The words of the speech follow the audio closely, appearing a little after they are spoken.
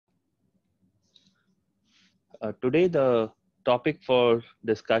Today, the topic for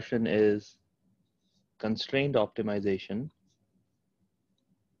discussion is constraint optimization.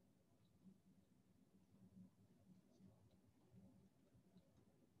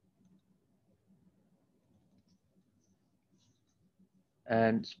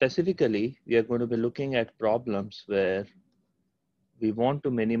 And specifically, we are going to be looking at problems where we want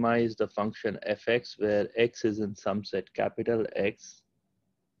to minimize the function fx, where x is in some set capital X.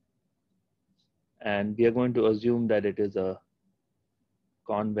 And we are going to assume that it is a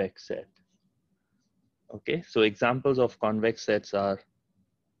convex set. Okay, so examples of convex sets are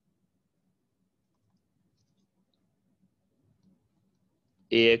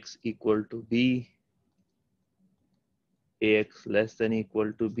ax equal to b, ax less than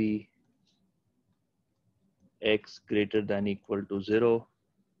equal to b, x greater than equal to 0,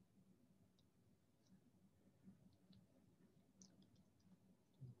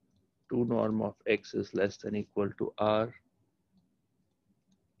 two norm of x is less than equal to r,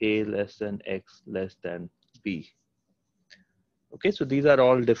 a less than x less than b. Okay, so these are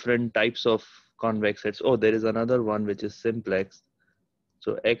all different types of convex sets. Oh, there is another one which is simplex.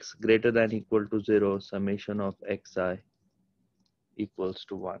 So x greater than equal to 0, summation of xi equals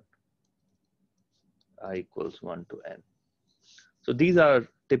to 1, I equals 1 to n. So these are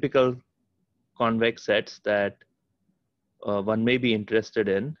typical convex sets that one may be interested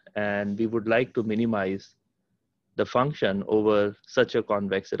in, and we would like to minimize the function over such a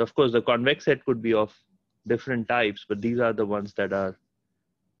convex set. Of course, the convex set could be of different types, but these are the ones that are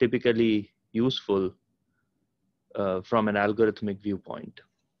typically useful from an algorithmic viewpoint.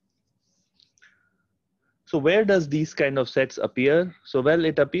 So where does these kind of sets appear? So, well,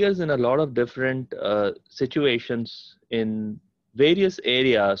 it appears in a lot of different situations in various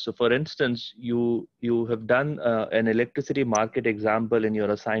areas. So for instance, you have done an electricity market example in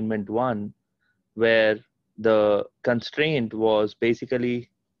your assignment 1, where the constraint was basically,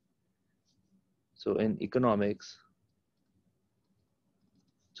 so in economics,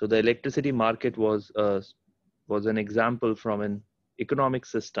 so the electricity market was an example from an economic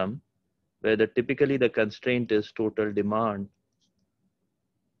system where typically the constraint is total demand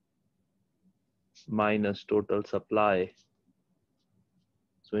minus total supply.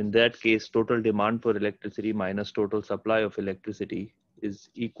 So in that case, total demand for electricity minus total supply of electricity is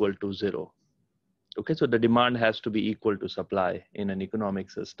equal to 0. Okay, so the demand has to be equal to supply in an economic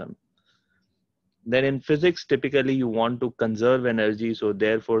system. Then in physics, typically you want to conserve energy, so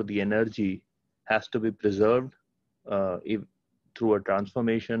therefore the energy has to be preserved through a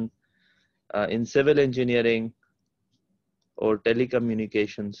transformation. In civil engineering or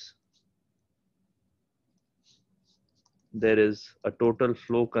telecommunications, there is a total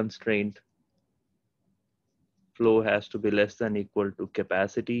flow constraint. Flow has to be less than equal to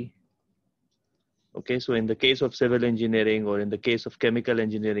capacity. Okay, so in the case of civil engineering or in the case of chemical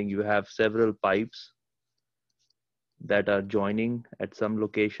engineering, you have several pipes that are joining at some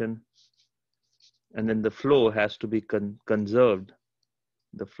location. And then the flow has to be conserved.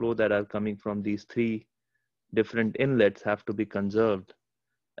 The flow that are coming from these 3 different inlets have to be conserved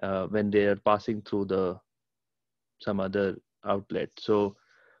when they are passing through some other outlet. So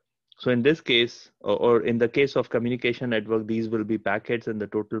in this case, or in the case of communication network, these will be packets and the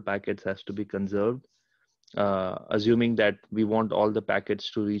total packets has to be conserved, assuming that we want all the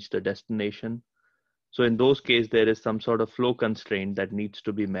packets to reach the destination. So in those cases, there is some sort of flow constraint that needs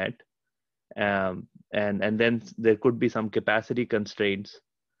to be met. And then there could be some capacity constraints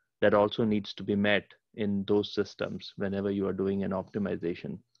that also needs to be met in those systems whenever you are doing an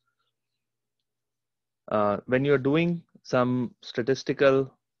optimization. When you're doing some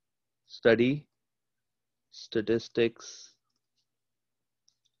statistical study, statistics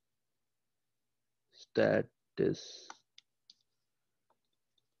 /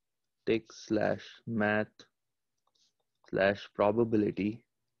 math / probability,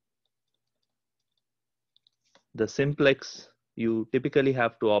 the simplex, you typically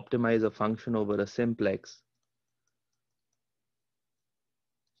have to optimize a function over a simplex,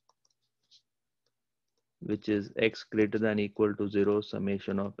 which is x greater than equal to 0,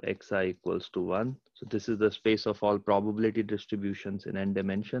 summation of xi equals to 1. So this is the space of all probability distributions in n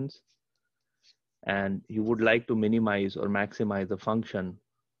dimensions. And you would like to minimize or maximize the function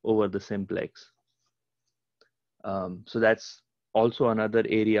over the simplex. So that's also another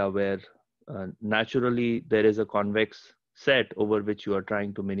area where naturally there is a convex set over which you are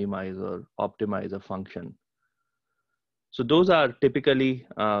trying to minimize or optimize a function. So those are typically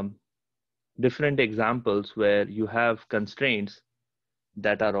different examples where you have constraints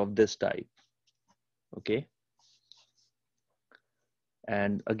that are of this type. Okay.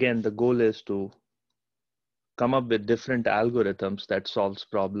 And again, the goal is to come up with different algorithms that solves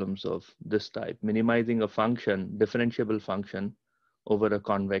problems of this type, minimizing a function, differentiable function, over a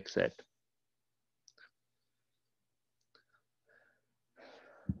convex set.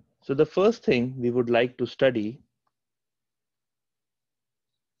 So the first thing we would like to study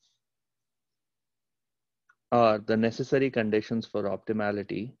are the necessary conditions for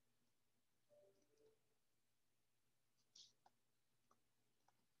optimality.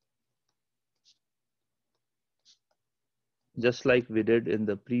 Just like we did in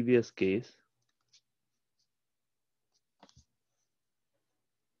the previous case.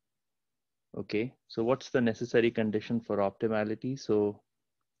 Okay, so what's the necessary condition for optimality? So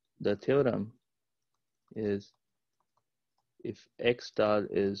the theorem is if X star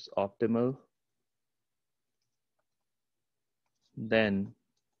is optimal, then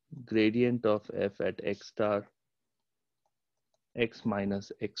gradient of f at X star, X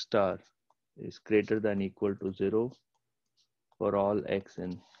minus X star is greater than equal to 0 for all X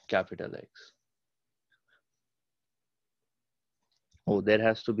in capital X. Oh, there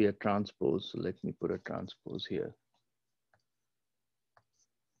has to be a transpose. So let me put a transpose here.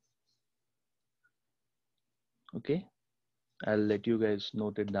 Okay, I'll let you guys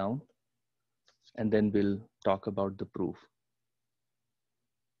note it down and then we'll talk about the proof.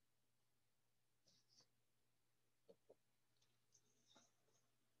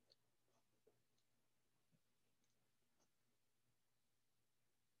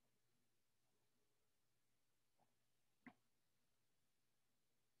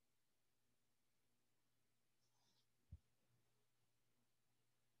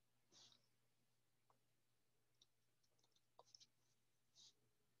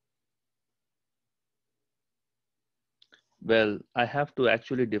 Well, I have to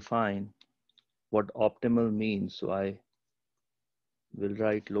actually define what optimal means. So I will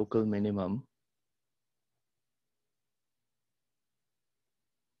write local minimum.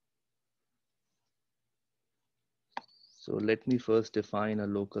 So let me first define a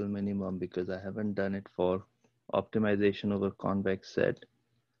local minimum because I haven't done it for optimization over convex set.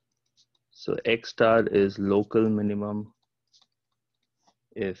 So X star is local minimum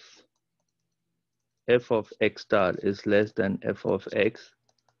if f of X star is less than f of X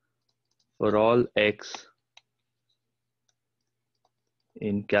for all X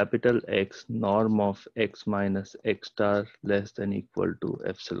in capital X norm of X minus X star less than equal to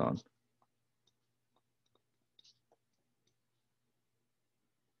epsilon.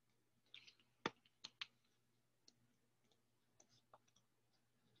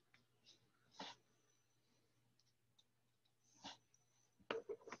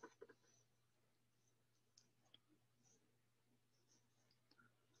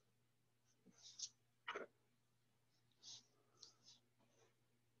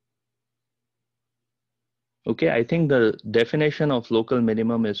 Okay, I think the definition of local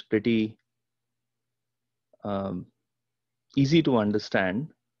minimum is pretty easy to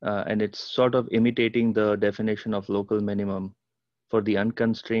understand, and it's sort of imitating the definition of local minimum for the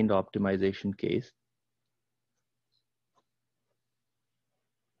unconstrained optimization case.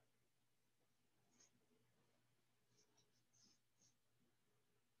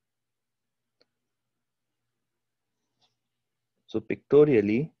 So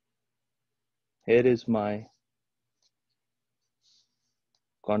pictorially, here is my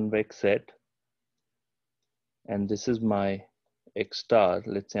convex set, and this is my X star.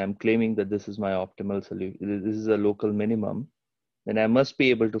 Let's say I'm claiming that this is my optimal solution. This is a local minimum. Then I must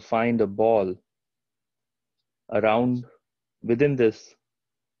be able to find a ball around within this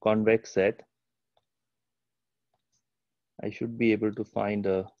convex set. I should be able to find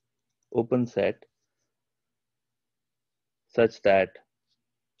a open set such that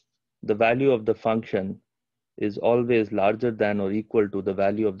the value of the function is always larger than or equal to the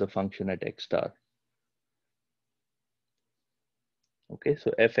value of the function at X star. Okay,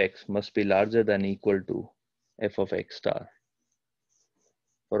 so fx must be larger than equal to f of X star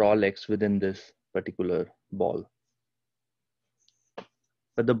for all X within this particular ball.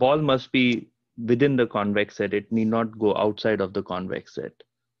 But the ball must be within the convex set. It need not go outside of the convex set.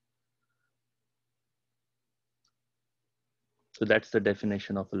 So that's the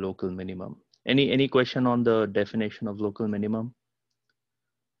definition of a local minimum. Any question on the definition of local minimum?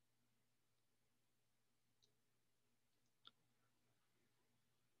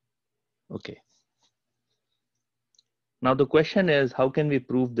 Okay. Now the question is, how can we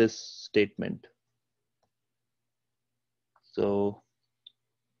prove this statement? So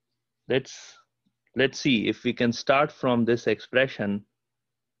let's see if we can start from this expression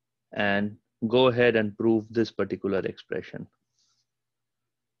and go ahead and prove this particular expression.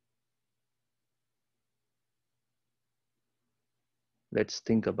 Let's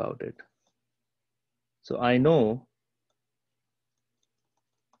think about it. So I know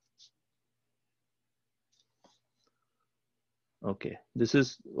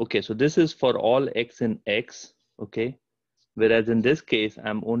so this is for all x in x, okay? Whereas in this case,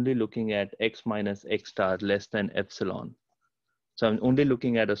 I'm only looking at x minus x star less than epsilon. So I'm only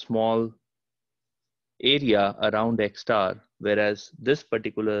looking at a small area around x star, whereas this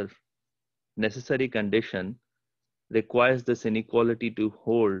particular necessary condition requires this inequality to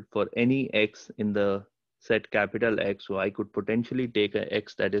hold for any x in the set capital X. So I could potentially take a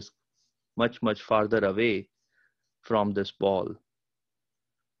x that is much, much farther away from this ball.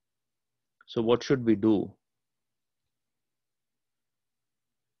 So what should we do?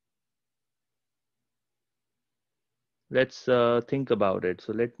 Let's think about it.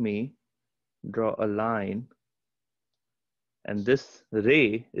 So let me draw a line, and this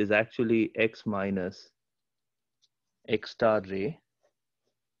ray is actually x minus x star ray.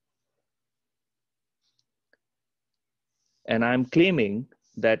 And I'm claiming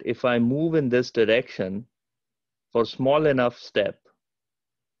that if I move in this direction for small enough step,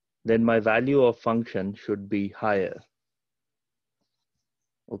 then my value of function should be higher.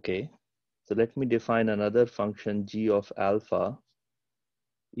 Okay, so let me define another function g of alpha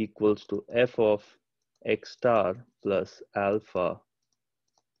equals to f of x star plus alpha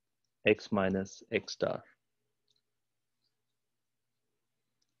x minus x star.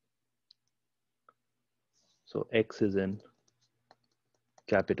 So x is in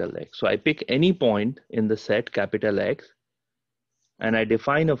capital X. So I pick any point in the set capital X, and I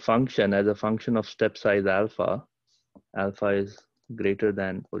define a function as a function of step size alpha. Alpha is greater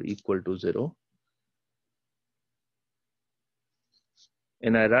than or equal to 0.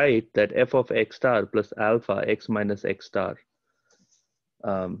 And I write that f of x star plus alpha x minus x star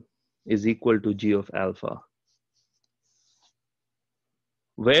is equal to g of alpha.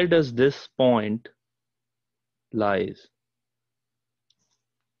 Where does this point lies?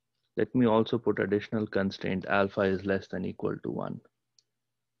 Let me also put additional constraint, alpha is less than equal to 1.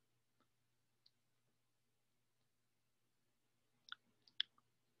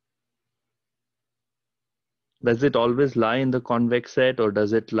 Does it always lie in the convex set, or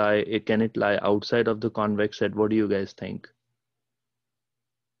does it lie, can it lie outside of the convex set? What do you guys think?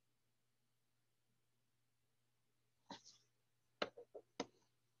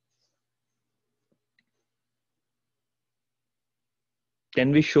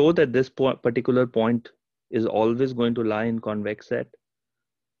 Can we show that this particular point is always going to lie in convex set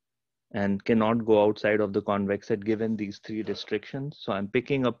and cannot go outside of the convex set given these three restrictions? So I'm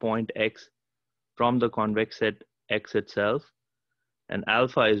picking a point X from the convex set X itself, and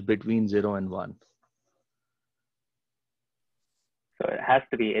alpha is between 0 and 1. So it has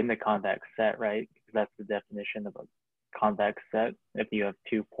to be in the convex set, right? Because that's the definition of a convex set. If you have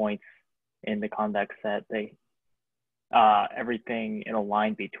 2 points in the convex set, they everything in a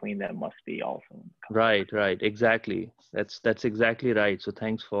line between them must be also in the convex. Right, exactly. That's exactly right. So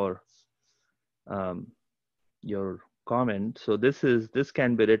thanks for your comment. So this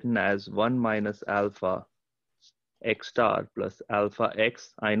can be written as 1 minus alpha x star plus alpha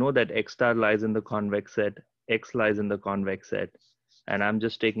x. I know that x star lies in the convex set, x lies in the convex set, and I'm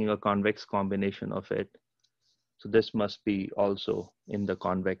just taking a convex combination of it. So this must be also in the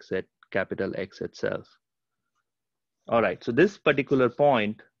convex set capital X itself. All right, so this particular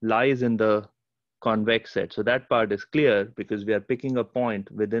point lies in the convex set. So that part is clear because we are picking a point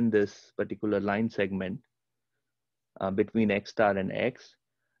within this particular line segment between x star and x.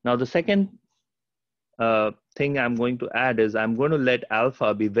 Now the second thing I'm going to add is I'm going to let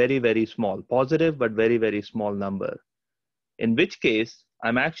alpha be very, very small, positive, but very, very small number. In which case,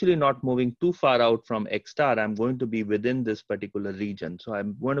 I'm actually not moving too far out from x star. I'm going to be within this particular region. So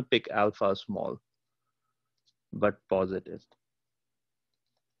I'm going to pick alpha small, but positive.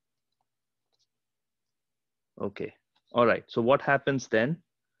 Okay. All right. So what happens then?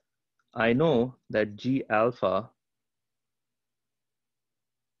 I know that G alpha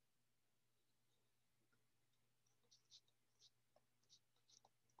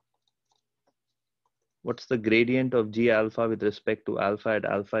what's the gradient of G alpha with respect to alpha at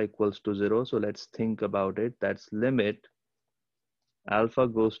alpha equals to 0? So let's think about it. That's limit alpha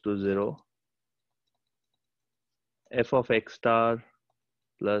goes to 0, f of x star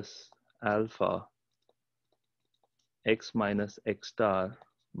plus alpha x minus x star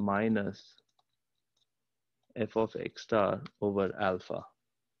minus f of x star over alpha.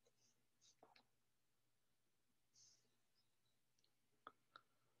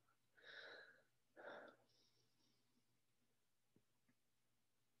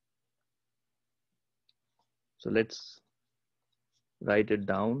 So let's write it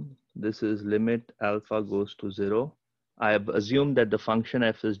down. This is limit alpha goes to 0. I have assumed that the function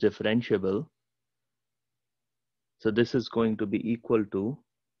f is differentiable. So this is going to be equal to,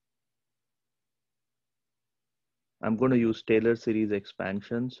 I'm going to use Taylor series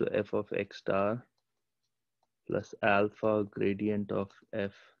expansion. So f of x star plus alpha gradient of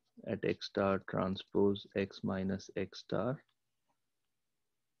f at x star transpose x minus x star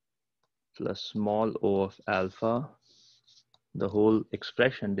plus small o of alpha, the whole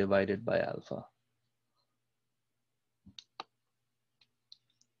expression divided by alpha.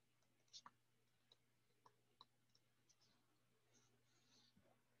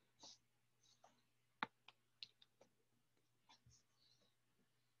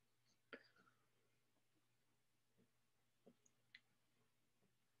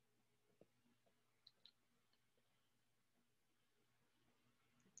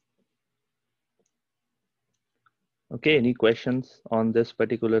 Okay, any questions on this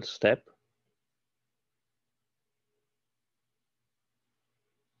particular step?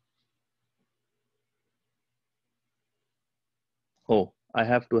 Oh, I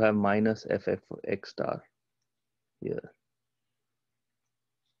have to have minus ff of x star here.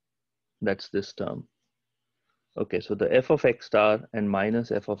 That's this term. Okay, so the f of x star and minus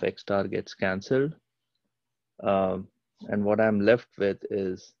f of x star gets cancelled. And what I'm left with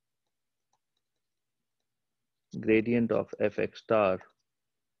is gradient of fx star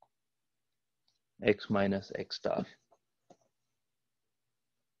x minus x star.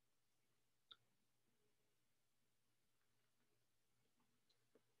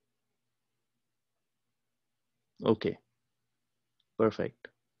 Okay, perfect.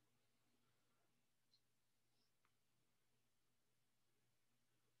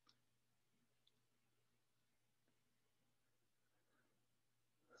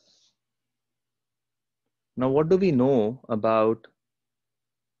 Now, what do we know about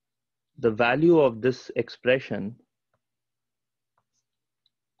the value of this expression?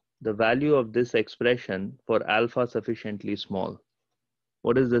 The value of this expression for alpha sufficiently small.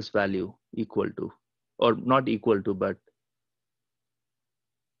 What is this value equal to? Or not equal to, but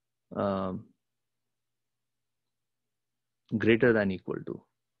greater than equal to.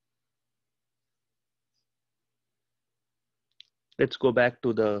 Let's go back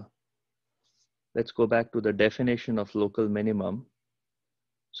to the definition of local minimum.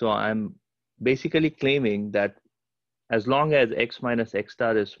 So I'm basically claiming that as long as x minus x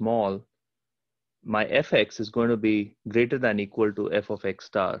star is small, my fx is going to be greater than equal to f of x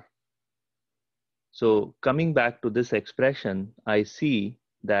star. So coming back to this expression, I see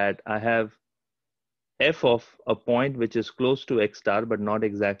that I have f of a point which is close to x star but not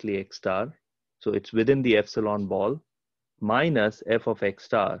exactly x star. So it's within the epsilon ball minus f of x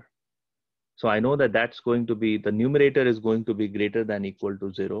star. So I know that that's going to be, the numerator is going to be greater than equal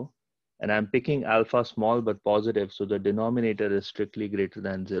to 0. And I'm picking alpha small but positive, so the denominator is strictly greater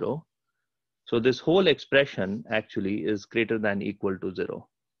than 0. So this whole expression actually is greater than equal to 0.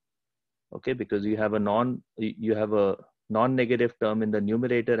 Okay, because you have a non-negative term in the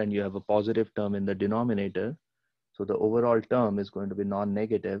numerator and you have a positive term in the denominator. So the overall term is going to be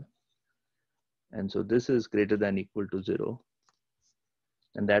non-negative. And so this is greater than equal to 0.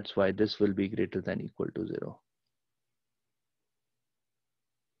 And that's why this will be greater than equal to 0.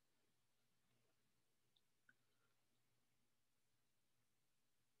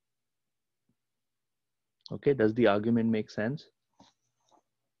 Okay, does the argument make sense?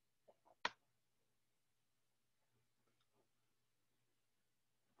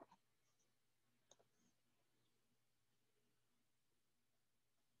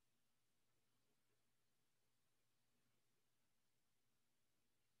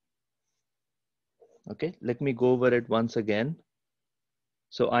 Okay, let me go over it once again.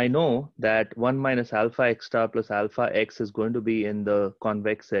 So I know that 1 minus alpha x star plus alpha x is going to be in the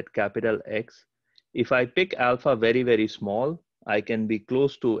convex set capital X. If I pick alpha very, very small, I can be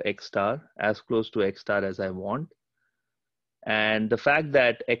close to x star, as close to x star as I want. And the fact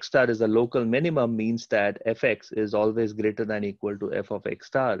that x star is a local minimum means that fx is always greater than equal to f of x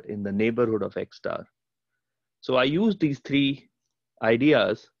star in the neighborhood of x star. So I use these three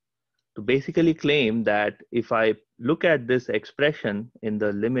ideas to basically claim that if I look at this expression in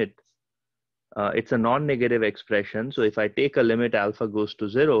the limit, it's a non-negative expression. So if I take a limit alpha goes to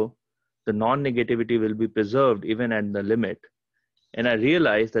 0, the non-negativity will be preserved even at the limit. And I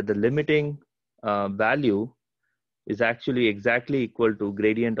realize that the limiting value is actually exactly equal to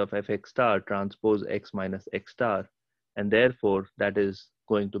gradient of fx star transpose x minus x star. And therefore, that is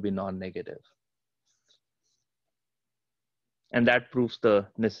going to be non-negative. And that proves the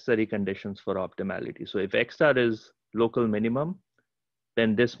necessary conditions for optimality. So if x star is local minimum,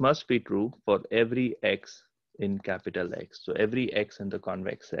 then this must be true for every x in capital X. So every x in the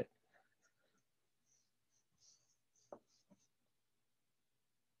convex set.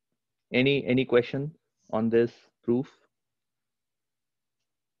 Any question on this proof?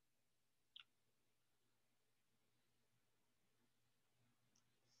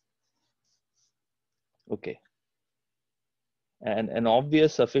 Okay. And an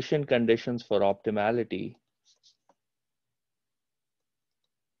obvious sufficient conditions for optimality.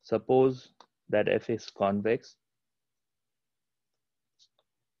 Suppose that f is convex.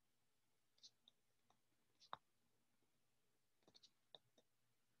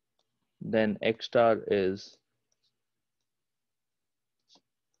 Then x star is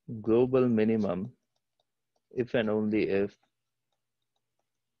global minimum if and only if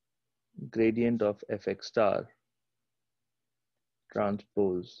gradient of fx star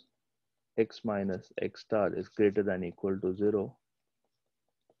transpose x minus x star is greater than equal to 0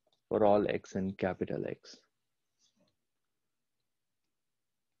 for all x in capital X.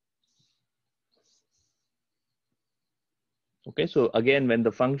 Okay, so again, when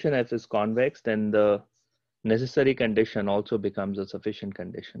the function f is convex, then the necessary condition also becomes a sufficient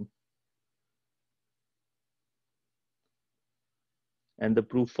condition. And the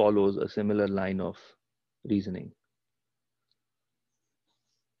proof follows a similar line of reasoning.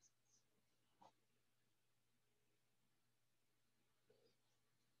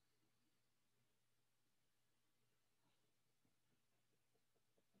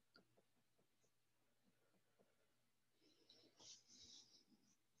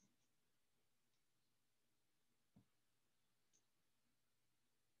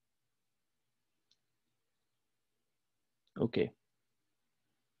 Okay.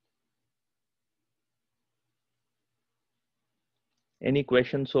 Any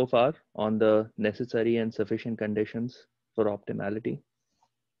questions so far on the necessary and sufficient conditions for optimality?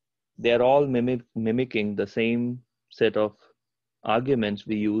 They are all mimicking the same set of arguments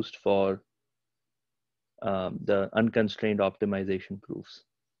we used for the unconstrained optimization proofs.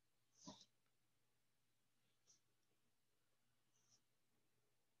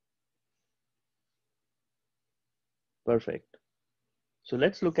 Perfect. So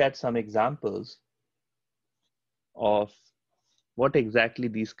let's look at some examples of what exactly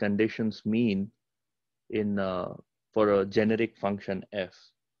these conditions mean in for a generic function f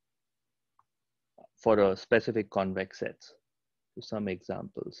for a specific convex sets. So some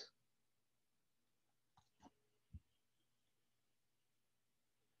examples.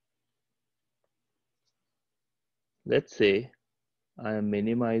 Let's say I am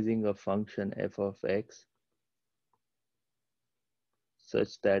minimizing a function f of x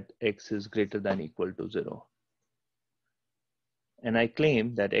such that x is greater than equal to 0. And I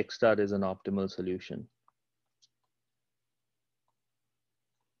claim that x star is an optimal solution.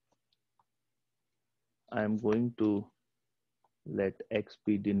 I am going to let x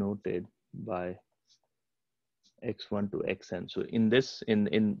be denoted by x1 to xn. So in this,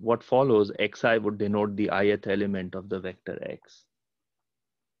 in what follows, xi would denote the ith element of the vector x.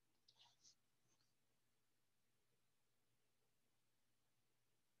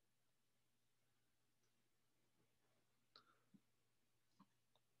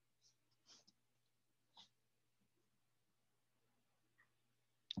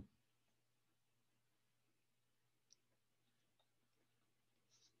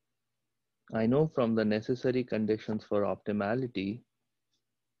 I know from the necessary conditions for optimality,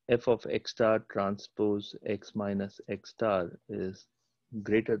 f of x star transpose x minus x star is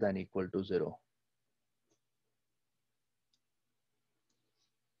greater than equal to 0.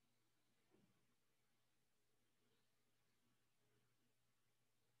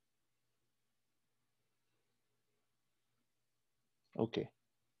 Okay,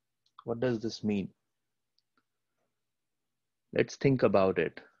 what does this mean? Let's think about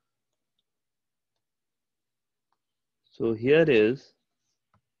it. So here is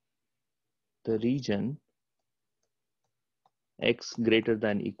the region x greater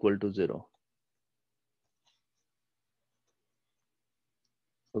than equal to 0.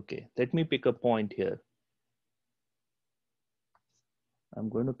 Okay, let me pick a point here. I'm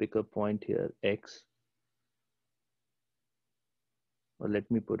going to pick a point here, x, or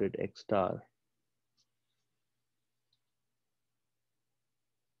let me put it x star.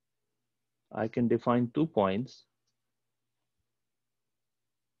 I can define 2 points,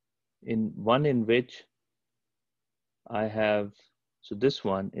 in one in which I have, so this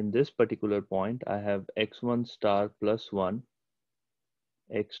one, in this particular point, I have x1 star plus 1,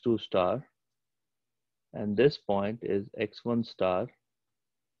 x2 star, and this point is x1 star,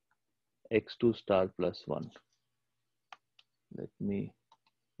 x2 star plus 1. Let me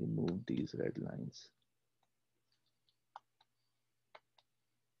remove these red lines.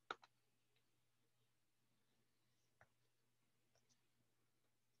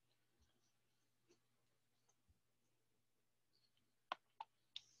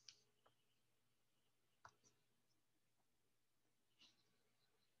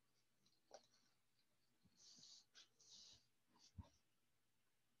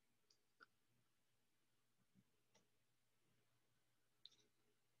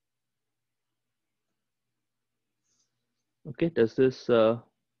 Okay, does this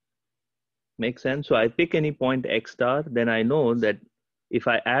make sense? So I pick any point x star, then I know that if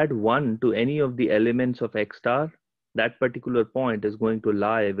I add 1 to any of the elements of x star, that particular point is going to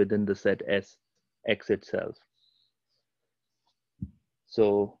lie within the set S, x itself.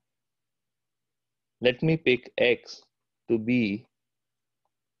 So let me pick x to be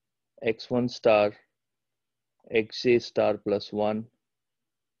x1 star, xj star plus 1,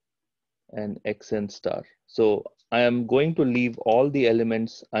 and xn star. So I am going to leave all the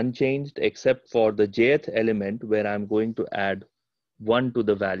elements unchanged except for the jth element where I'm going to add 1 to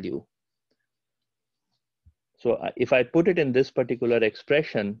the value. So if I put it in this particular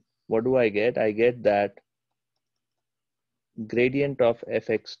expression, what do I get? I get that gradient of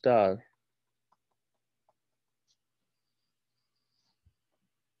fx star.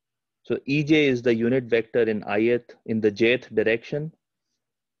 So ej is the unit vector in the jth direction.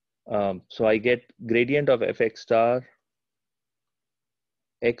 So I get gradient of fx star,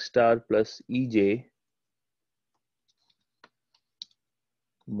 x star plus ej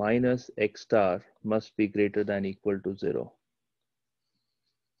minus x star must be greater than equal to 0.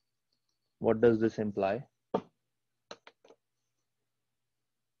 What does this imply?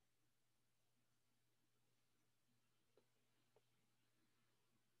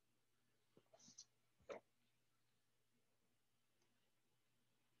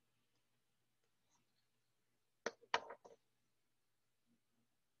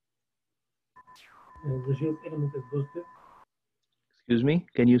 The jth element is positive. Excuse me,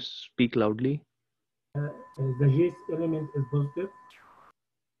 can you speak loudly? The jth element is positive.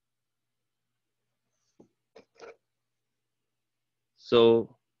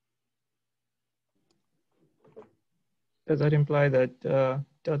 So Does that imply that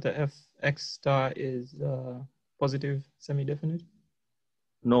delta fx star is positive semi-definite?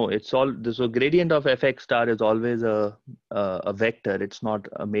 no, it's all, so gradient of fx star is always a vector. It's not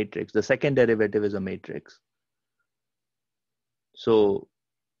a matrix. The second derivative is a matrix. So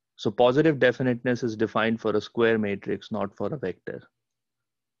positive definiteness is defined for a square matrix, not for a vector.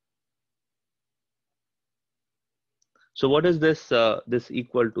 So what is this this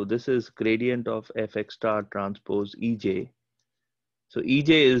equal to? This is gradient of fx star transpose ej. So ej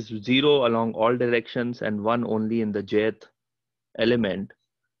is 0 along all directions and 1 only in the jth element.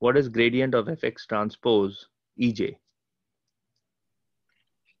 What is gradient of fx transpose ej?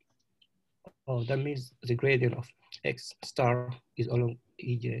 Oh, that means the gradient of x star is along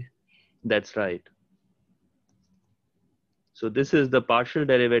ej. That's right. So this is the partial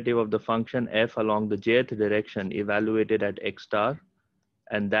derivative of the function f along the jth direction evaluated at x star,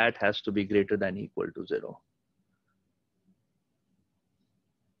 and that has to be greater than equal to 0.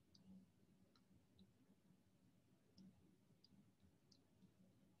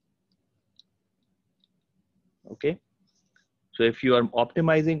 Okay. So if you are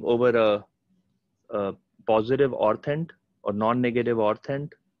optimizing over a positive orthent or non-negative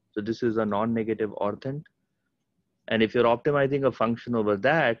orthent, so this is a non-negative orthent, and if you're optimizing a function over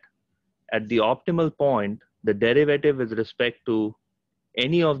that, at the optimal point, the derivative with respect to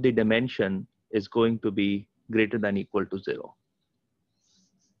any of the dimension is going to be greater than equal to 0.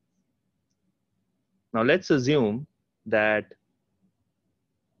 Now let's assume that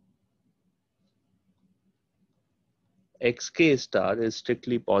xk star is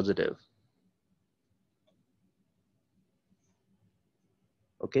strictly positive.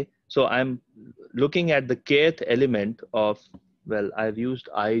 Okay, so I'm looking at the kth element of, well, I've used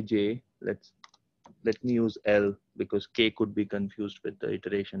ij. Let me use L because k could be confused with the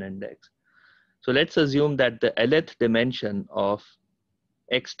iteration index. So let's assume that the lth dimension of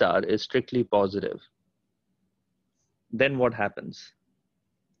x star is strictly positive. Then what happens?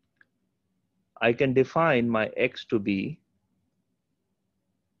 I can define my x to be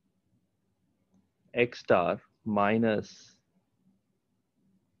x star minus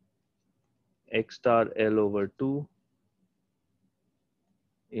x star L over 2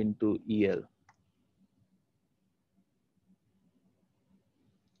 into EL.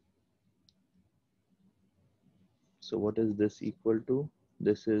 So what is this equal to?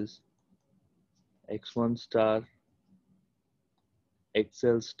 This is x1 star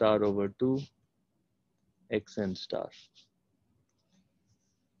XL star over 2 XN star.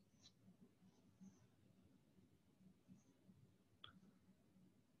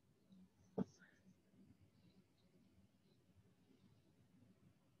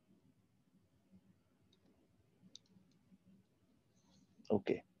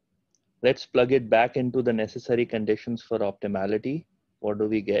 Okay, let's plug it back into the necessary conditions for optimality. What do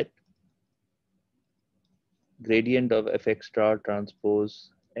we get? Gradient of fx star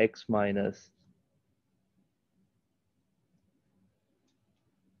transpose x minus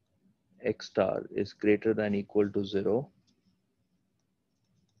x star is greater than equal to 0.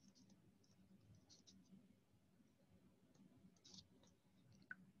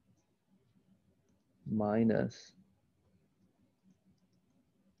 Minus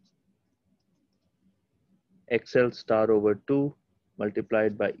XL star over 2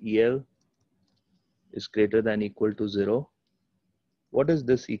 multiplied by EL is greater than equal to 0. What is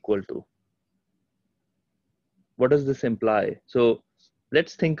this equal to? What does this imply? So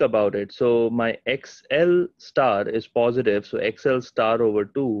let's think about it. So my XL star is positive. So XL star over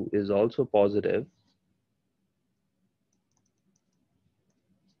 2 is also positive.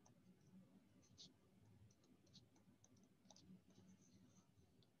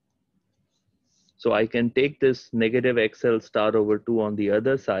 So I can take this negative XL star over 2 on the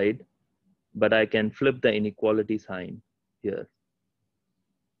other side, but I can flip the inequality sign here.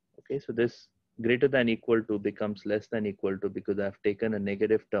 Okay, so this greater than equal to becomes less than equal to because I've taken a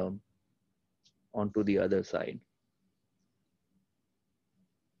negative term onto the other side.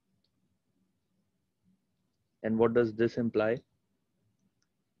 And what does this imply?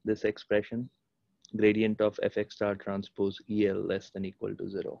 This expression, gradient of fx star transpose EL less than equal to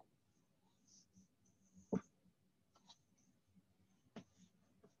 0.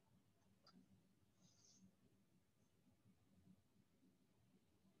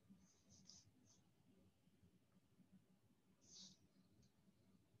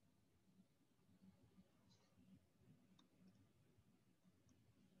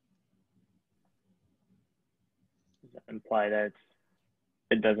 Does that imply that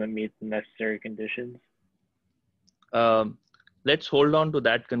it doesn't meet the necessary conditions? Let's hold on to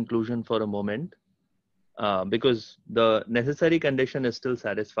that conclusion for a moment because the necessary condition is still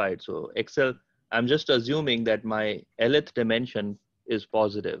satisfied. So XL, I'm just assuming that my Lth dimension is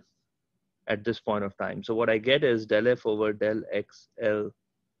positive at this point of time. So what I get is del F over del XL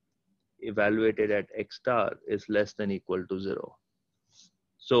evaluated at X star is less than equal to 0.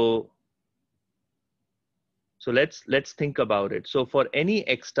 So let's think about it. So for any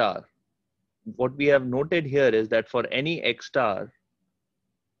X star, what we have noted here is that for any X star,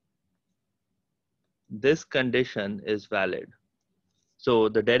 this condition is valid. So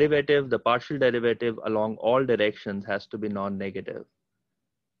the derivative, the partial derivative along all directions has to be non-negative.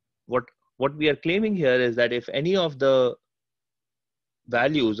 What we are claiming here is that if any of the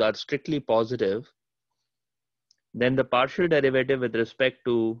values are strictly positive, then the partial derivative with respect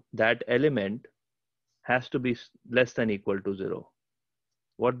to that element has to be less than equal to 0.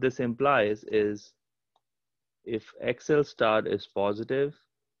 What this implies is if XL star is positive,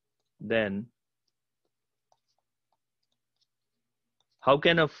 then how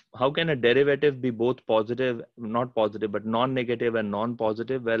can a derivative be both positive, not positive, but non-negative and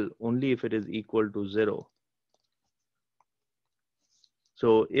non-positive? Well, only if it is equal to 0.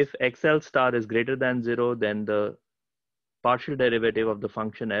 So if XL star is greater than 0, then the partial derivative of the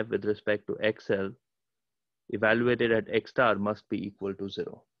function f with respect to XL evaluated at X star must be equal to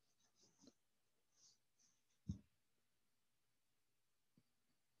 0.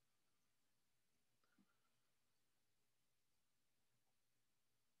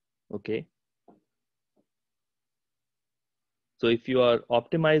 Okay. So if you are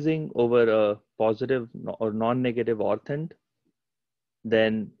optimizing over a positive or non-negative orthant,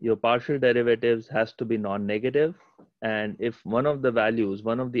 then your partial derivatives has to be non-negative. And if one of the values,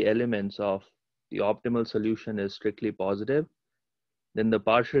 one of the elements of the optimal solution is strictly positive, then the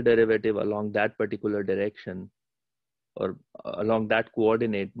partial derivative along that particular direction or along that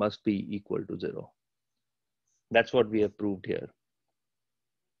coordinate must be equal to 0. That's what we have proved here.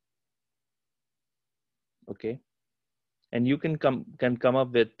 Okay. And you can come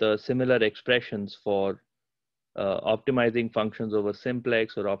up with similar expressions for optimizing functions over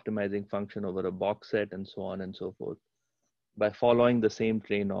simplex or optimizing function over a box set and so on and so forth by following the same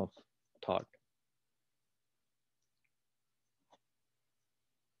train of thought.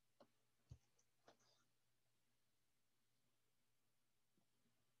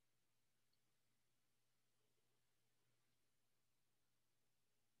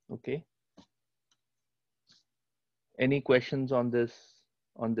 Okay. Any questions on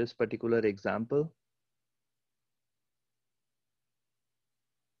this particular example?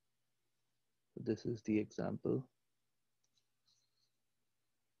 This is the example.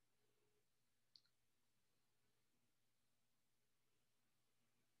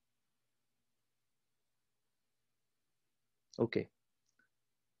 Okay,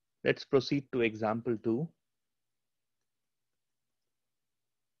 let's proceed to example 2.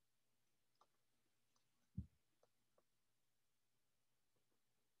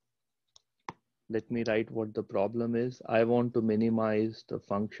 Let me write what the problem is. I want to minimize the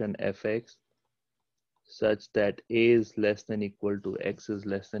function fx such that a is less than equal to x is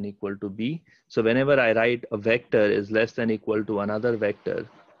less than equal to b. So whenever I write a vector is less than equal to another vector,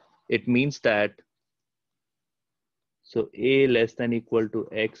 it means that, so a less than equal to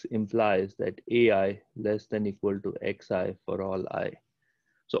x implies that ai less than equal to xi for all I.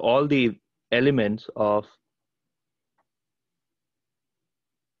 So all the elements of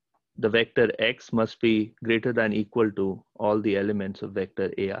the vector x must be greater than equal to all the elements of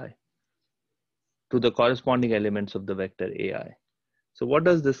vector ai, to the corresponding elements of the vector ai. So what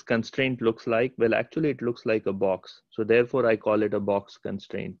does this constraint looks like? Well, actually it looks like a box. So therefore I call it a box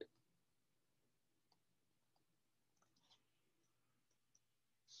constraint.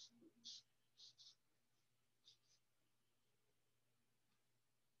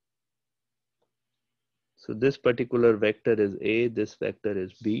 So this particular vector is A, this vector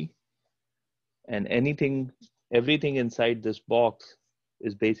is B, and everything inside this box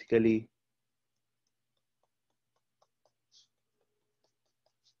is basically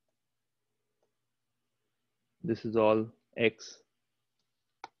this is all X.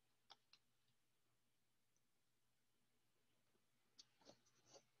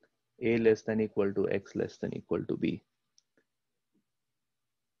 A less than equal to X less than equal to B.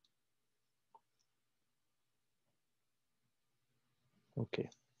 Okay.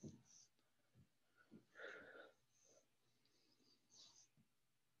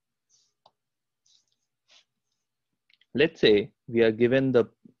 Let's say we are given the,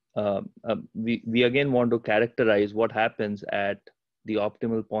 we again want to characterize what happens at the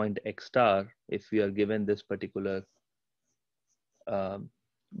optimal point X star if we are given this particular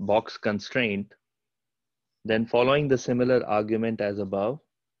box constraint. Then following the similar argument as above,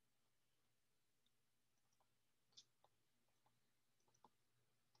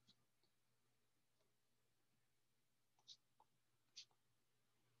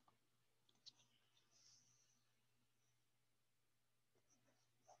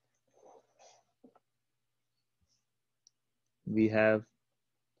 we have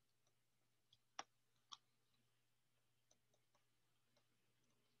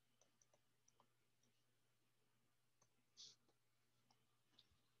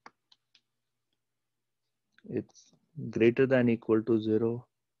it's greater than equal to 0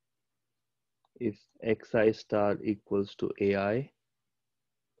 if xi star equals to ai.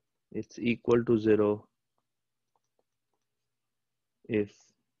 It's equal to 0 if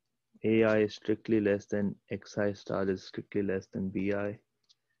ai is strictly less than xi star is strictly less than bi.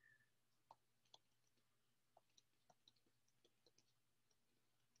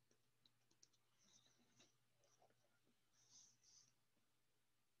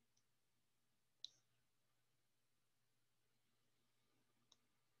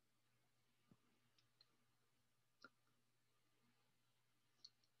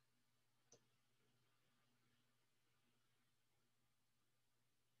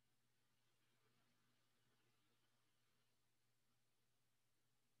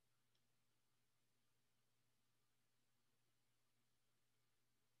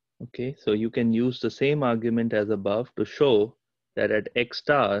 Okay, so you can use the same argument as above to show that at x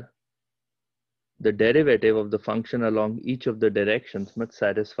star, the derivative of the function along each of the directions must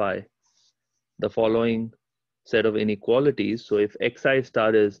satisfy the following set of inequalities. So if xi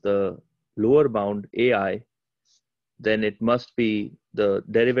star is the lower bound ai, then it must be, the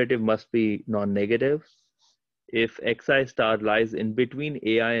derivative must be non-negative. If xi star lies in between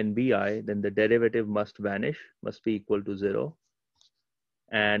ai and bi, then the derivative must vanish, must be equal to 0.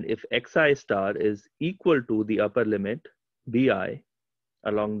 And if xi star is equal to the upper limit bi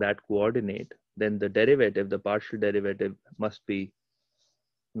along that coordinate, then the derivative, the partial derivative, must be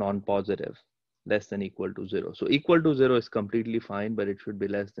non-positive, less than equal to 0. So equal to 0 is completely fine, but it should be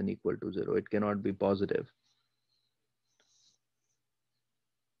less than equal to 0. It cannot be positive.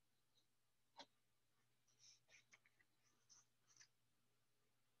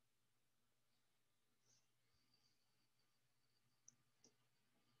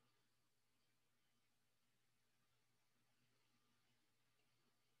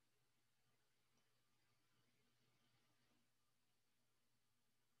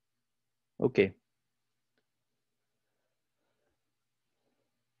 Okay.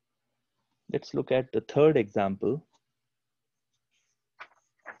 Let's look at the third example.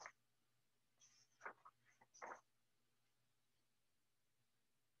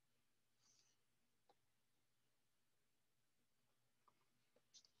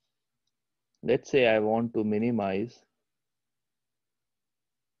 Let's say I want to minimize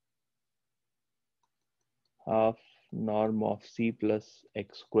half norm of c plus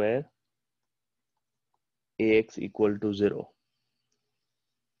x square ax equal to 0.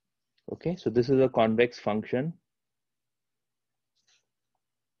 Okay, so this is a convex function,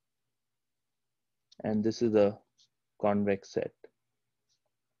 and this is a convex set.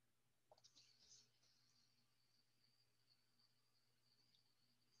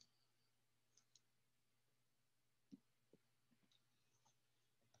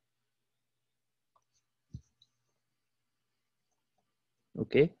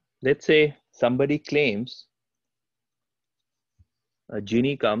 Okay, let's say somebody claims, a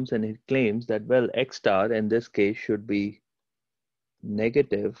genie comes and it claims that, well, x star in this case should be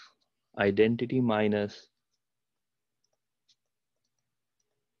negative identity minus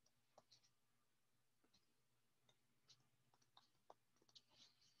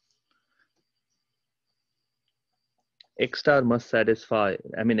x star must satisfy,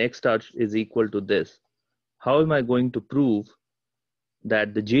 I mean, x star is equal to this. How am I going to prove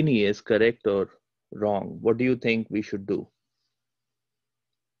that the genie is correct or wrong? What do you think we should do?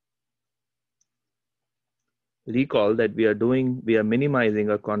 Recall that we are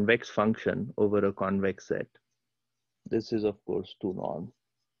minimizing a convex function over a convex set. This is, of course, 2 norm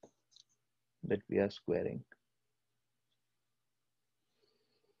that we are squaring.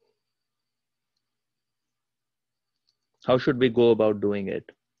 How should we go about doing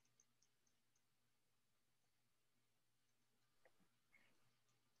it?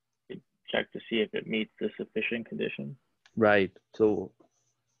 Check to see if it meets the sufficient condition. Right. So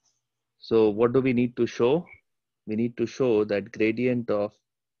what do we need to show? We need to show that gradient of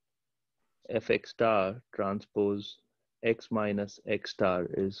fx star transpose x minus x star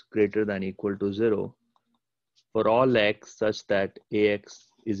is greater than equal to 0 for all x such that ax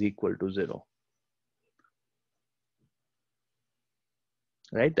is equal to 0.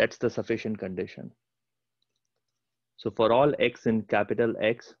 Right? That's the sufficient condition. So for all x in capital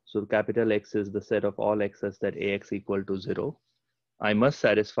X, so capital X is the set of all x such that ax equal to 0, I must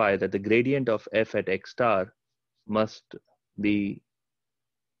satisfy that the gradient of f at x star must be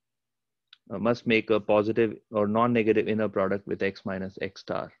must make a positive or non-negative inner product with x minus x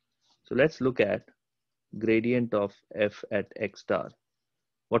star. So let's look at gradient of f at x star.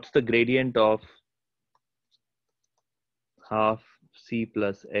 What's the gradient of half c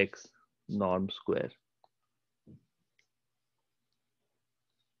plus x norm square?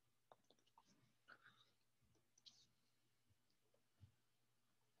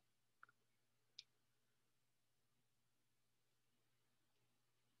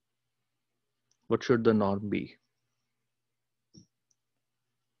 What should the norm be?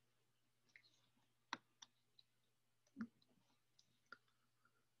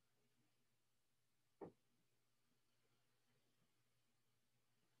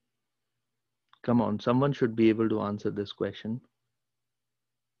 Come on, someone should be able to answer this question.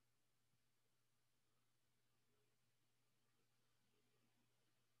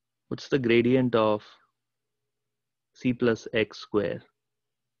 What's the gradient of c plus x square?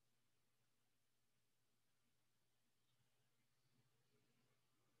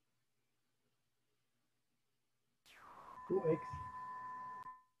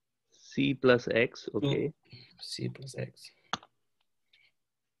 C plus x, okay. C plus x.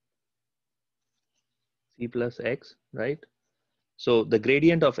 C plus x, right? So the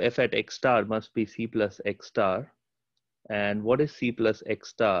gradient of f at x star must be c plus x star. And what is c plus x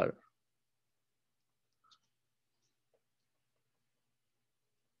star?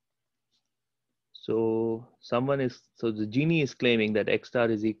 So the genie is claiming that x star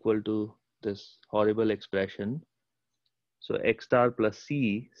is equal to this horrible expression. So x star plus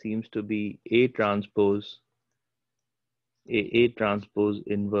c seems to be A transpose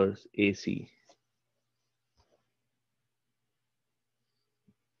inverse AC.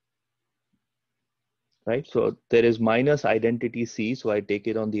 Right, so there is minus identity c, so I take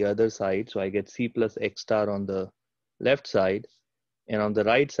it on the other side. So I get c plus x star on the left side. And on the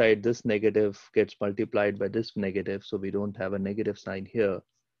right side, this negative gets multiplied by this negative, so we don't have a negative sign here.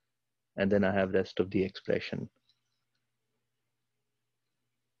 And then I have rest of the expression.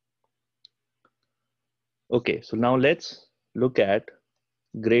 Okay, so now let's look at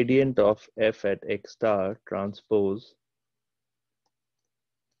gradient of f at x star transpose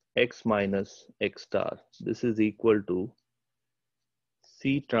x minus x star. This is equal to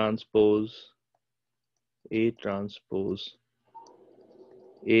C transpose A transpose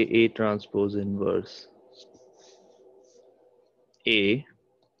A transpose inverse A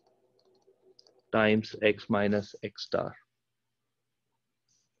times x minus x star.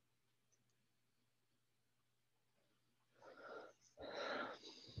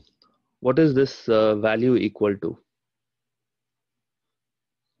 What is this value equal to?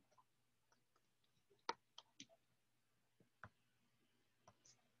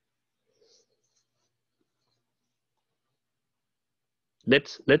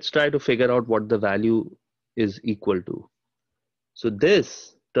 Let's try to figure out what the value is equal to. So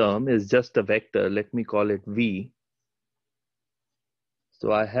this term is just a vector. Let me call it V.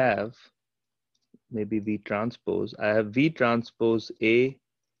 So I have maybe V transpose. I have V transpose A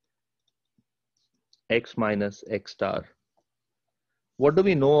x minus x star. What do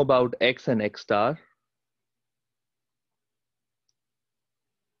we know about x and x star?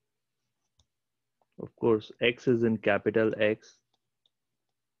 Of course, x is in capital X.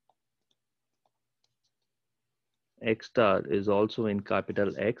 X star is also in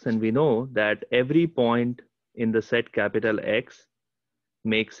capital X. And we know that every point in the set capital X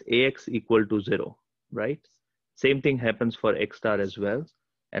makes AX equal to 0, right? Same thing happens for X star as well.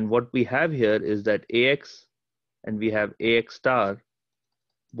 And what we have here is that AX and we have AX star,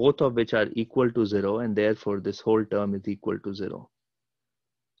 both of which are equal to 0, and therefore this whole term is equal to 0.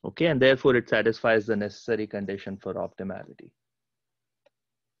 Okay, and therefore it satisfies the necessary condition for optimality.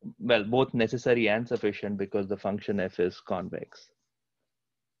 Well, both necessary and sufficient because the function f is convex.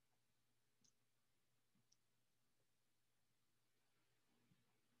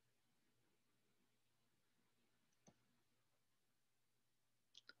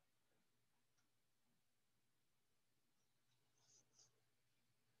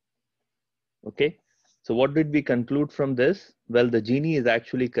 Okay, so what did we conclude from this? Well, the genie is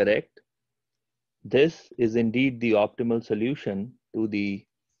actually correct. This is indeed the optimal solution to the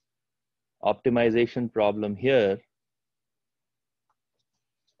optimization problem here.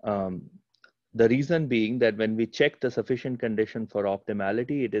 The reason being that when we check the sufficient condition for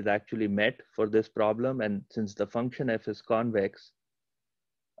optimality, it is actually met for this problem. And since the function f is convex,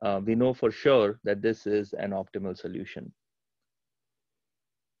 we know for sure that this is an optimal solution.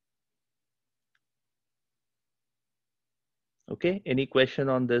 Okay, any question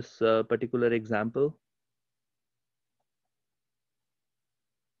on this particular example?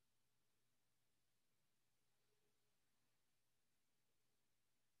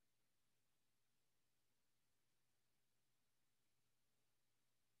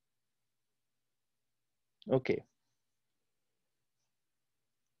 Okay.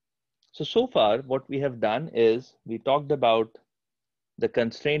 So far, what we have done is we talked about the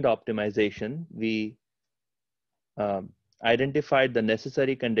constrained optimization. We identified the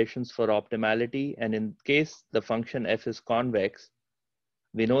necessary conditions for optimality. And in case the function f is convex,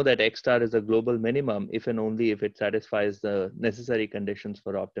 we know that x star is a global minimum if and only if it satisfies the necessary conditions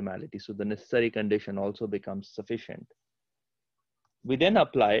for optimality. So the necessary condition also becomes sufficient. We then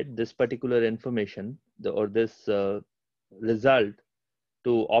applied this particular information or this result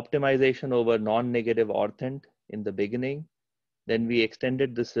to optimization over non-negative orthant in the beginning. Then we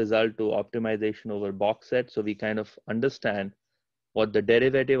extended this result to optimization over box set. So we kind of understand what the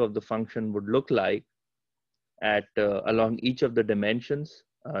derivative of the function would look like at along each of the dimensions,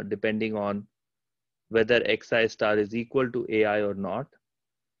 depending on whether xi star is equal to ai or not,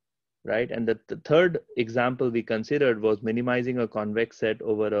 right? And the third example we considered was minimizing a convex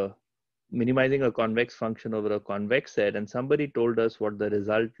function over a convex set. And somebody told us what the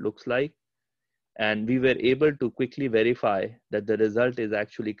result looks like. And we were able to quickly verify that the result is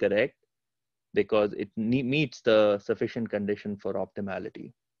actually correct because it meets the sufficient condition for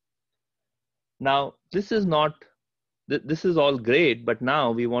optimality. Now, this is all great, but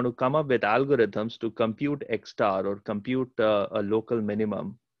now we want to come up with algorithms to compute x star or compute a local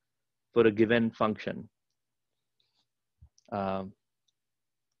minimum for a given function. And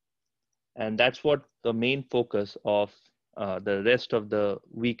that's what the main focus of the rest of the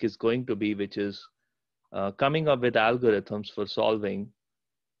week is going to be, which is coming up with algorithms for solving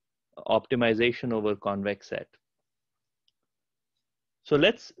optimization over convex set. So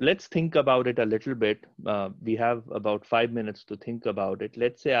let's think about it a little bit. We have about 5 minutes to think about it.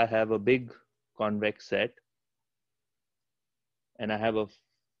 Let's say I have a big convex set and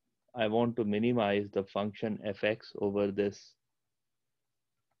I want to minimize the function fx over this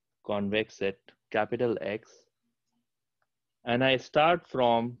convex set capital X, and I start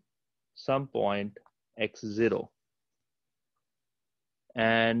from some point x0.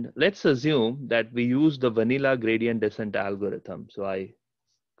 And let's assume that we use the vanilla gradient descent algorithm. So I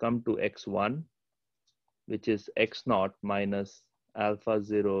come to x1, which is x0 minus alpha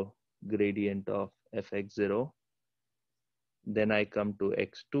 0 gradient of fx0. Then I come to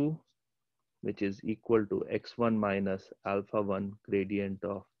x2, which is equal to x1 minus alpha 1 gradient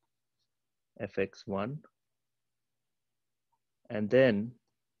of fx1. And then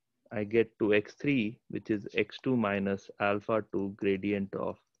I get to x3, which is x2 minus alpha 2 gradient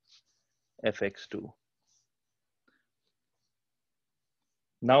of fx2.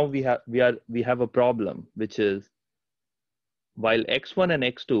 Now we have a problem, which is while x1 and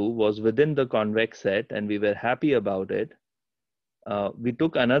x2 was within the convex set and we were happy about it, we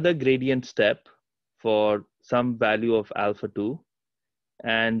took another gradient step for some value of alpha 2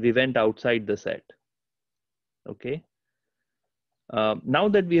 and we went outside the set. Okay. Now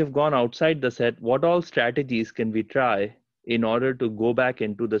that we have gone outside the set, what all strategies can we try in order to go back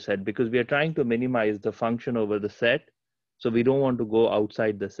into the set? Because we are trying to minimize the function over the set. So we don't want to go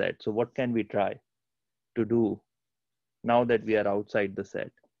outside the set. So what can we try to do now that we are outside the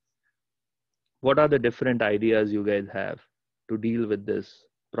set? What are the different ideas you guys have to deal with this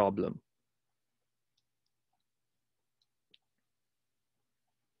problem?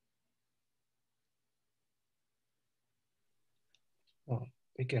 Oh,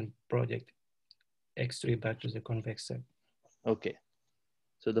 we can project X3 back to the convex set. Okay.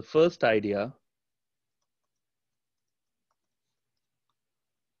 So the first idea,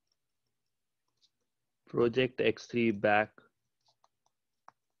 project X3 back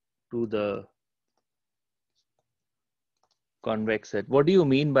to the convex set. What do you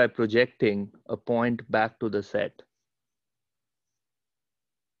mean by projecting a point back to the set?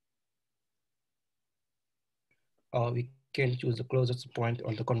 We can choose the closest point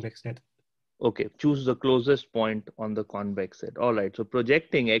on the convex set. Okay, choose the closest point on the convex set. All right, so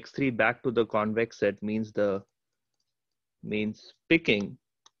projecting X3 back to the convex set means picking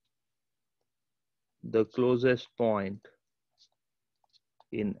the closest point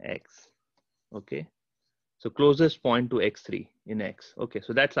in X. Okay, so closest point to X3 in X. Okay,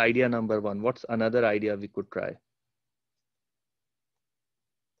 so that's idea number one. What's another idea we could try?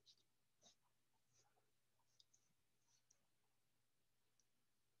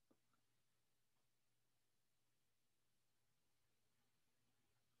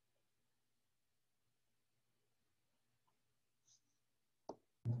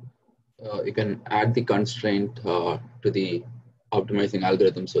 You can add the constraint to the optimizing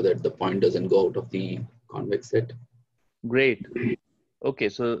algorithm so that the point doesn't go out of the convex set. Great. Okay,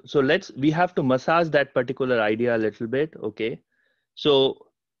 so we have to massage that particular idea a little bit. Okay, so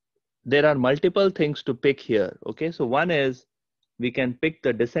there are multiple things to pick here. Okay, so one is we can pick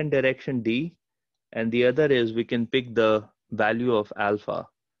the descent direction D, and the other is we can pick the value of alpha,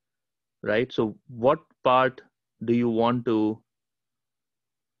 right? So what part do you want to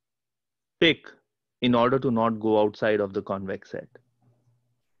pick in order to not go outside of the convex set?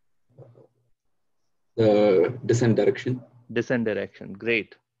 The descent direction. Descent direction,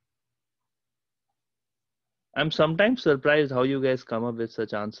 great. I'm sometimes surprised how you guys come up with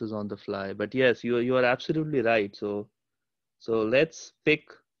such answers on the fly, but yes, you are absolutely right. So let's pick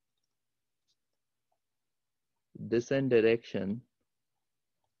descent direction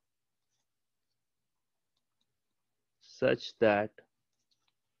such that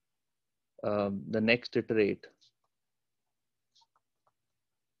the next iterate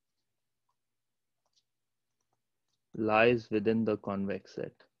lies within the convex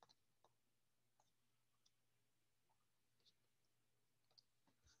set.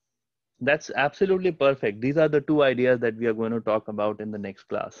 That's absolutely perfect. These are the two ideas that we are going to talk about in the next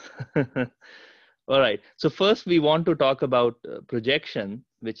class. All right. So first we want to talk about projection,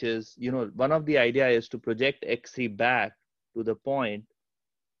 which is, one of the idea is to project X3 back to the point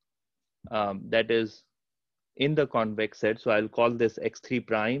that is in the convex set. So I'll call this X3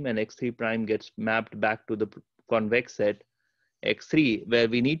 prime, and X3 prime gets mapped back to the convex set X3, where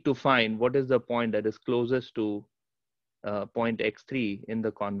we need to find what is the point that is closest to point X3 in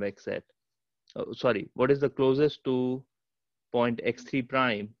the convex set. Oh, sorry, what is the closest to point X3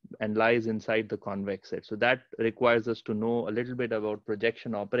 prime and lies inside the convex set? So that requires us to know a little bit about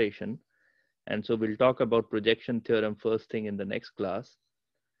projection operation. And so we'll talk about projection theorem first thing in the next class.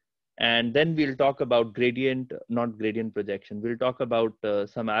 And then we'll talk about gradient, not gradient projection. We'll talk about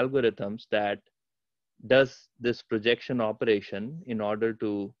some algorithms that does this projection operation in order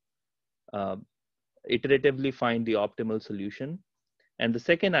to iteratively find the optimal solution. And the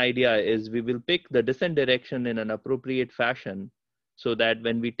second idea is we will pick the descent direction in an appropriate fashion so that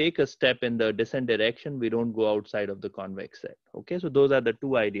when we take a step in the descent direction, we don't go outside of the convex set. Okay, so those are the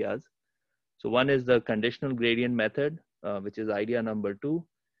two ideas. So one is the conditional gradient method, which is idea number 2.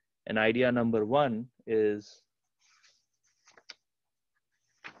 And idea number 1 is,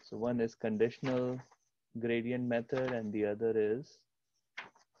 so one is conditional gradient method and the other is,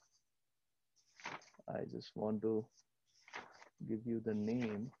 I just want to give you the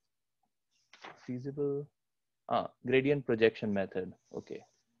name, feasible, gradient projection method. Okay.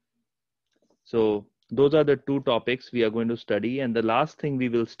 So those are the two topics we are going to study. And the last thing we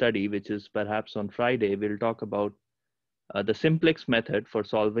will study, which is perhaps on Friday, we'll talk about the simplex method for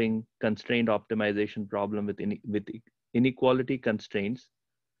solving constraint optimization problem with inequality constraints,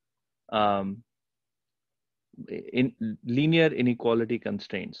 in linear inequality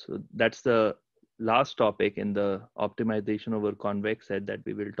constraints. So that's the last topic in the optimization over convex set that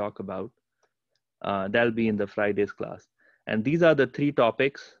we will talk about. That'll be in the Friday's class. And these are the 3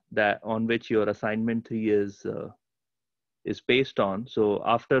 topics that on which your assignment 3 is based on. So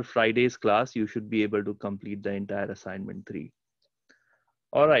after Friday's class, you should be able to complete the entire assignment 3.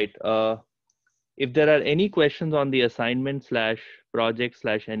 All right. If there are any questions on the assignment / project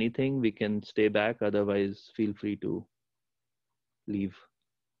 / anything, we can stay back. Otherwise, feel free to leave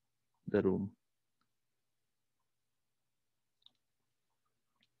the room.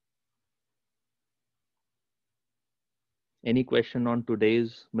 Any question on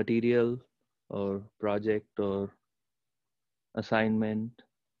today's material or project or assignment?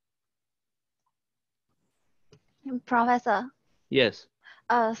 Professor, Yes.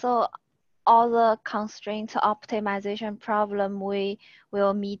 so all the constraint optimization problem we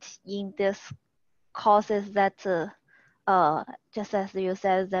will meet in this courses that just as you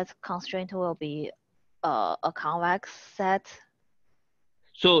said, that constraint will be a convex set.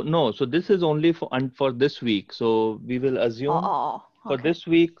 So no, so this is only for this week. So we will assume for Okay. this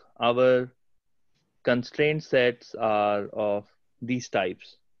week, our constraint sets are of these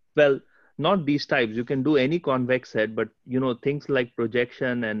types. Well, not these types. You can do any convex set, but you know, things like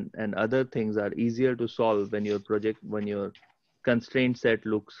projection and other things are easier to solve when your constraint set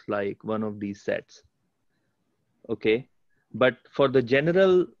looks like one of these sets. Okay. But for the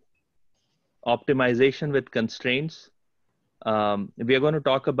general optimization with constraints, we are going to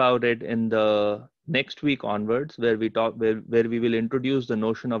talk about it in the next week onwards, where we will introduce the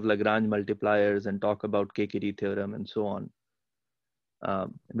notion of Lagrange multipliers and talk about KKT theorem and so on,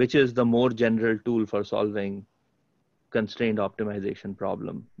 which is the more general tool for solving constraint optimization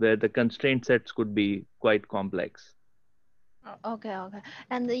problem, where the constraint sets could be quite complex. Okay.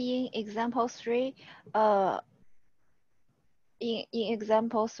 And in example 3, in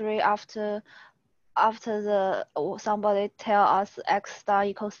example 3, after somebody tell us x star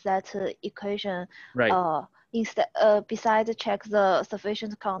equals that equation, Right. Instead besides check the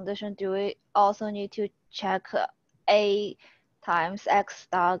sufficient condition, do we also need to check a times x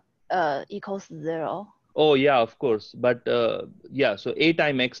star equals 0? Oh yeah, of course. But yeah, so a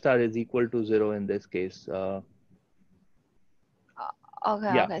time x star is equal to 0 in this case.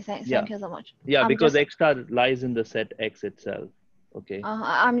 Okay. Thank you so much. Yeah, because x star lies in the set X itself. Okay.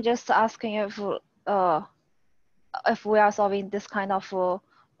 I'm just asking if we are solving this kind of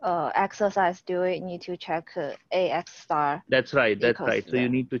exercise, do we need to check ax star? That's right. That's equals right. So 0? you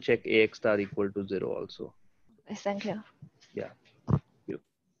need to check ax star equal to 0 also. Thank you. Yeah. You.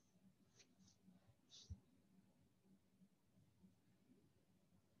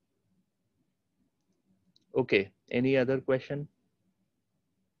 Okay. Any other question?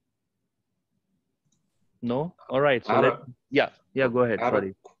 No? All right. So yeah, go ahead. I had Sorry.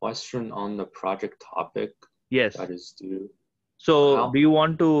 a question on the project topic. Yes. That is due. So do you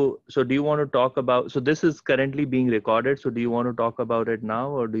want to talk about, so this is currently being recorded. So do you want to talk about it now,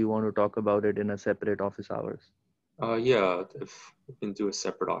 or do you want to talk about it in a separate office hours? Yeah, if we can do a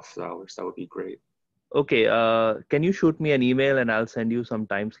separate office hours, that would be great. Okay. Can you shoot me an email and I'll send you some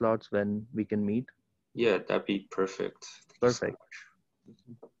time slots when we can meet? Yeah, that'd be perfect. Perfect.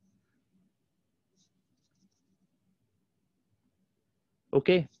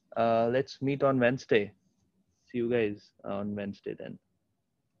 Okay. Let's meet on Wednesday. See you guys on Wednesday then.